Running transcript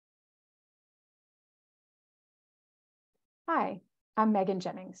Hi, I'm Megan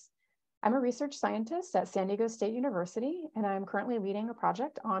Jennings. I'm a research scientist at San Diego State University, and I'm currently leading a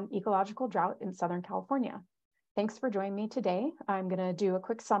project on ecological drought in Southern California. Thanks for joining me today. I'm going to do a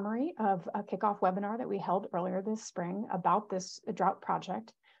quick summary of a kickoff webinar that we held earlier this spring about this drought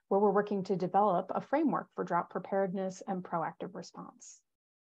project, where we're working to develop a framework for drought preparedness and proactive response.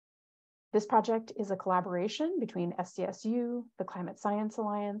 This project is a collaboration between SDSU, the Climate Science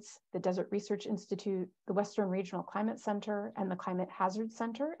Alliance, the Desert Research Institute, the Western Regional Climate Center, and the Climate Hazard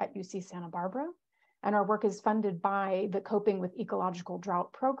Center at UC Santa Barbara. And our work is funded by the Coping with Ecological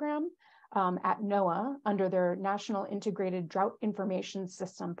Drought program at NOAA under their National Integrated Drought Information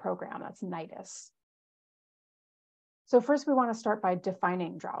System program, that's NIDIS. So first we want to start by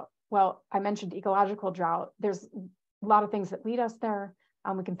defining drought. Well, I mentioned ecological drought. There's a lot of things that lead us there.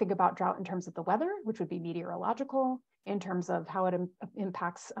 We can think about drought in terms of the weather, which would be meteorological, in terms of how it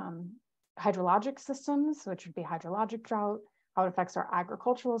impacts hydrologic systems, which would be hydrologic drought, how it affects our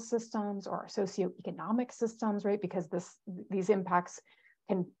agricultural systems or our socioeconomic systems, right? Because these impacts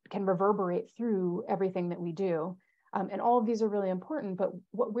can reverberate through everything that we do. And all of these are really important, but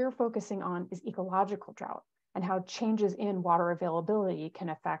what we're focusing on is ecological drought and how changes in water availability can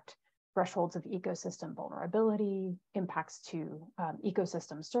affect thresholds of ecosystem vulnerability, impacts to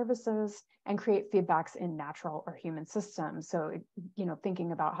ecosystem services, and create feedbacks in natural or human systems. So,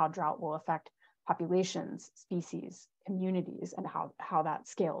 thinking about how drought will affect populations, species, communities, and how that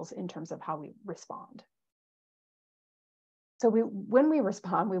scales in terms of how we respond. So when we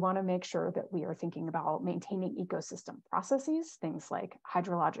respond, we want to make sure that we are thinking about maintaining ecosystem processes, things like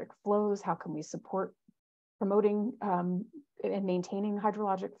hydrologic flows. How can we support promoting and maintaining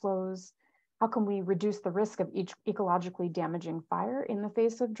hydrologic flows? How can we reduce the risk of each ecologically damaging fire in the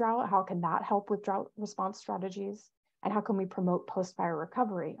face of drought? How can that help with drought response strategies? And how can we promote post-fire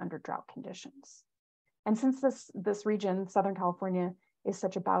recovery under drought conditions? And since this region, Southern California, is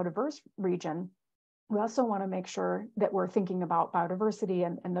such a biodiverse region, we also want to make sure that we're thinking about biodiversity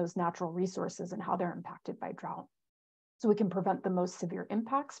and those natural resources and how they're impacted by drought. So we can prevent the most severe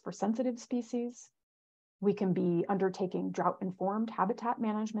impacts for sensitive species. We can be undertaking drought-informed habitat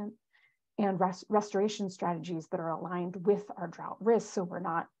management and restoration strategies that are aligned with our drought risks. So we're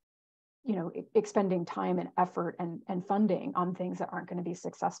not, expending time and effort and funding on things that aren't going to be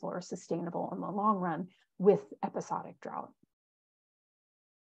successful or sustainable in the long run with episodic drought.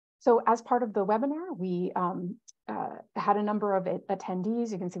 So as part of the webinar, we had a number of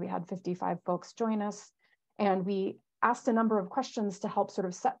attendees. You can see we had 55 folks join us, and we asked a number of questions to help sort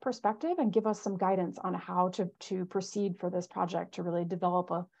of set perspective and give us some guidance on how to proceed for this project to really develop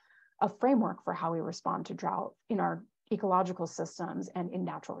a framework for how we respond to drought in our ecological systems and in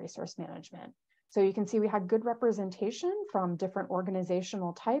natural resource management. So you can see we had good representation from different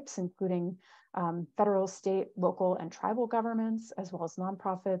organizational types, including federal, state, local, and tribal governments, as well as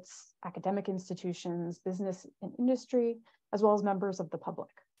nonprofits, academic institutions, business and industry, as well as members of the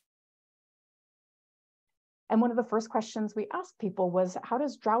public. And one of the first questions we asked people was, how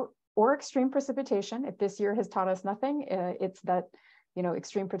does drought or extreme precipitation, if this year has taught us nothing, it's that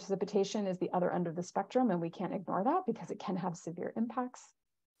extreme precipitation is the other end of the spectrum, and we can't ignore that because it can have severe impacts.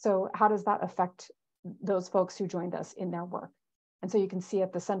 So how does that affect those folks who joined us in their work? And so you can see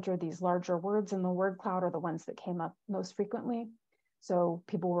at the center, these larger words in the word cloud are the ones that came up most frequently. So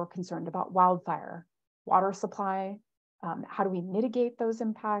people were concerned about wildfire, water supply, how do we mitigate those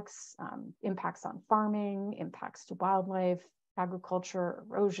impacts, impacts on farming, impacts to wildlife, agriculture,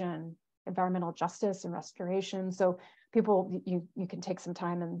 erosion, environmental justice and restoration. So people, you can take some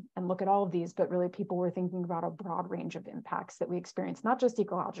time and look at all of these, but really people were thinking about a broad range of impacts that we experience, not just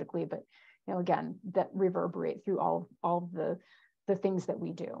ecologically, but again, that reverberate through all the things that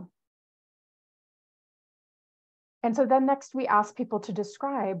we do. And so then next we ask people to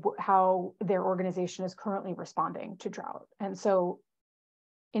describe how their organization is currently responding to drought. And so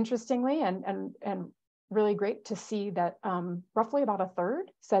interestingly, and really great to see that roughly about a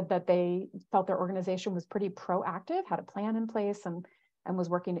third said that they felt their organization was pretty proactive, had a plan in place and was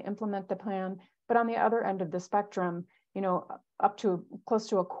working to implement the plan. But on the other end of the spectrum, up to close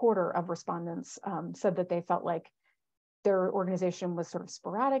to a quarter of respondents said that they felt like their organization was sort of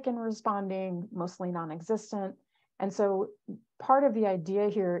sporadic in responding, mostly non-existent. And so part of the idea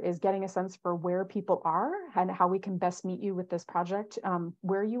here is getting a sense for where people are and how we can best meet you with this project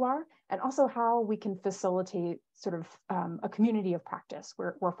where you are, and also how we can facilitate sort of a community of practice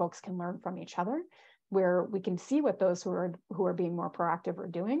where folks can learn from each other, where we can see what those who are being more proactive are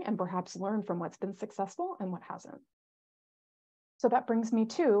doing and perhaps learn from what's been successful and what hasn't. So that brings me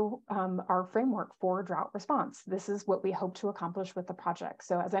to our framework for drought response. This is what we hope to accomplish with the project.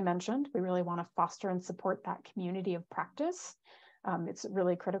 So as I mentioned, we really want to foster and support that community of practice. It's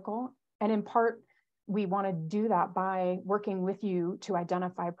really critical. And in part, we want to do that by working with you to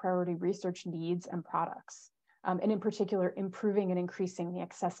identify priority research needs and products. And in particular, improving and increasing the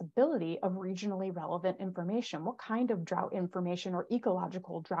accessibility of regionally relevant information. What kind of drought information or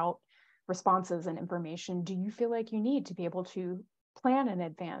ecological drought responses and information do you feel like you need to be able to plan in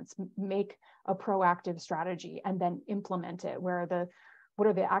advance, make a proactive strategy, and then implement it? What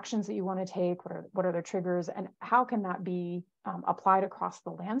are the actions that you want to take? What are the triggers, and how can that be applied across the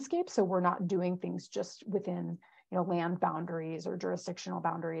landscape? So we're not doing things just within land boundaries or jurisdictional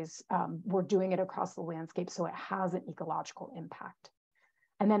boundaries. We're doing it across the landscape so it has an ecological impact.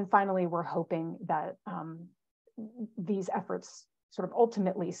 And then finally, we're hoping that these efforts sort of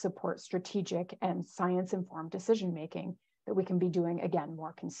ultimately support strategic and science-informed decision-making that we can be doing, again,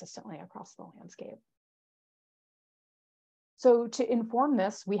 more consistently across the landscape. So to inform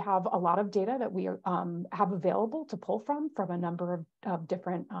this, we have a lot of data that we have available to pull from a number of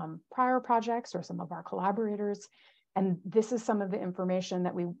different prior projects or some of our collaborators. And this is some of the information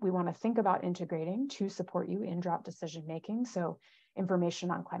that we want to think about integrating to support you in drought decision-making. So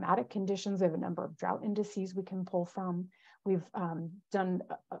information on climatic conditions. We have a number of drought indices we can pull from. We've done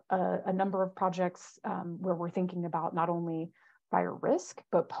a number of projects where we're thinking about not only fire risk,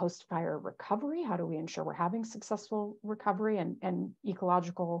 but post-fire recovery. How do we ensure we're having successful recovery and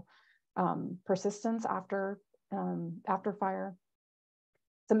ecological persistence after fire?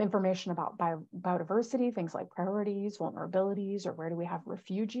 Some information about biodiversity, things like priorities, vulnerabilities, or where do we have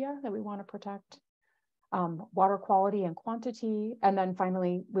refugia that we want to protect? Water quality and quantity. And then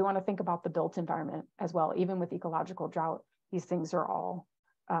finally, we want to think about the built environment as well. Even with ecological drought, these things are all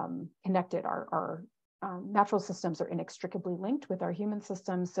connected. Our natural systems are inextricably linked with our human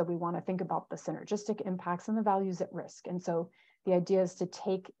systems. So we want to think about the synergistic impacts and the values at risk. And so the idea is to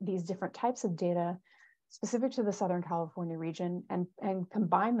take these different types of data specific to the Southern California region and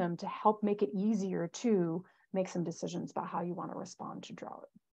combine them to help make it easier to make some decisions about how you want to respond to drought.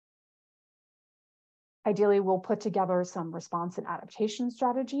 Ideally, we'll put together some response and adaptation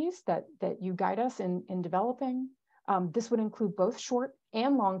strategies that you guide us in developing. This would include both short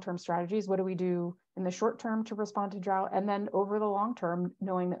and long-term strategies. What do we do in the short term to respond to drought? And then over the long term,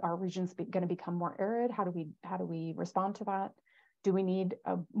 knowing that our region's going to become more arid, how do we respond to that? Do we need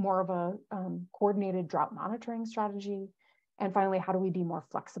more of a coordinated drought monitoring strategy? And finally, how do we be more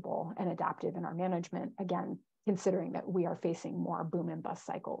flexible and adaptive in our management? Again, considering that we are facing more boom and bust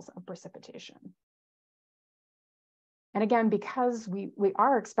cycles of precipitation. And again, because we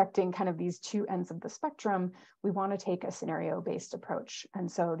are expecting kind of these two ends of the spectrum, we want to take a scenario-based approach. And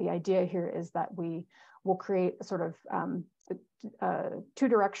so the idea here is that we will create a sort of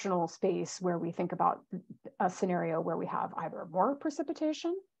two-directional space where we think about a scenario where we have either more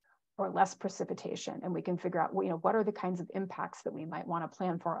precipitation or less precipitation. And we can figure out, what are the kinds of impacts that we might want to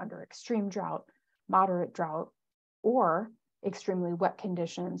plan for under extreme drought, moderate drought, or extremely wet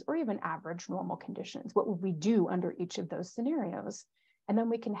conditions, or even average normal conditions. What would we do under each of those scenarios? And then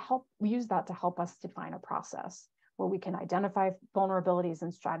we can use that to help us define a process where we can identify vulnerabilities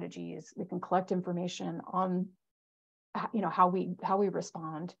and strategies. We can collect information on how we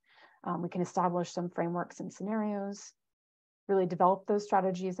respond. We can establish some frameworks and scenarios, really develop those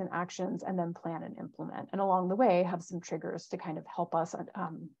strategies and actions, and then plan and implement. And along the way, have some triggers to kind of help us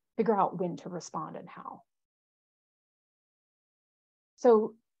figure out when to respond and how.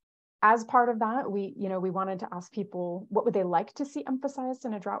 So as part of that, we wanted to ask people, what would they like to see emphasized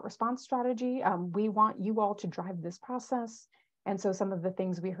in a drought response strategy? We want you all to drive this process. And so some of the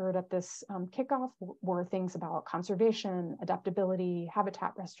things we heard at this kickoff were things about conservation, adaptability,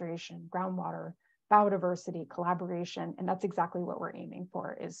 habitat restoration, groundwater, biodiversity, collaboration. And that's exactly what we're aiming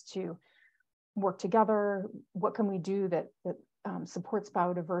for, is to work together. What can we do that supports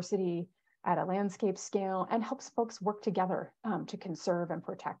biodiversity at a landscape scale and helps folks work together to conserve and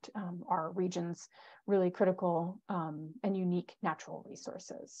protect our region's really critical and unique natural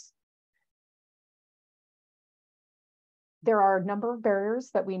resources. There are a number of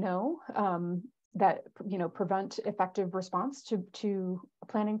barriers that we know that prevent effective response to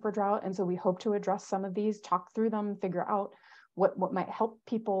planning for drought. And so we hope to address some of these, talk through them, figure out what might help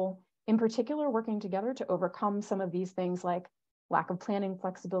people in particular working together to overcome some of these things, like lack of planning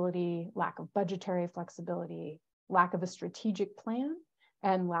flexibility, lack of budgetary flexibility, lack of a strategic plan,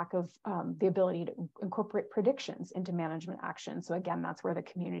 and lack of the ability to incorporate predictions into management action. So again, that's where the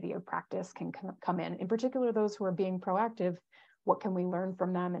community of practice can come in particular those who are being proactive. What can we learn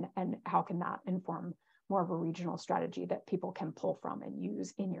from them, and how can that inform more of a regional strategy that people can pull from and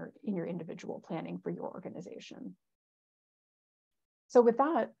use in your individual planning for your organization. So with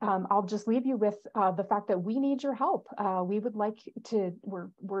that, I'll just leave you with the fact that we need your help. We would like to,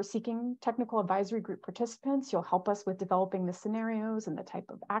 we're seeking technical advisory group participants. You'll help us with developing the scenarios and the type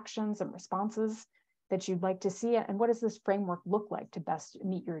of actions and responses that you'd like to see. And what does this framework look like to best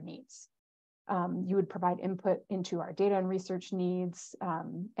meet your needs? You would provide input into our data and research needs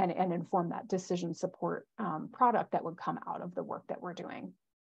and inform that decision support product that would come out of the work that we're doing.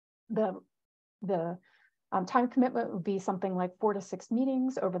 The time commitment would be something like 4 to 6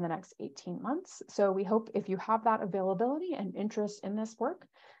 meetings over the next 18 months. So we hope if you have that availability and interest in this work,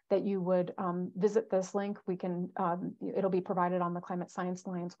 that you would visit this link. We can, it'll be provided on the Climate Science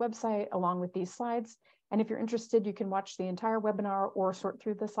Alliance website along with these slides. And if you're interested, you can watch the entire webinar or sort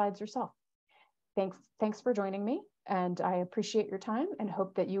through the slides yourself. Thanks for joining me. And I appreciate your time and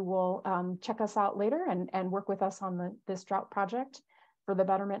hope that you will check us out later and work with us on this drought project for the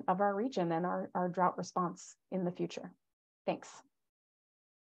betterment of our region and our drought response in the future. Thanks.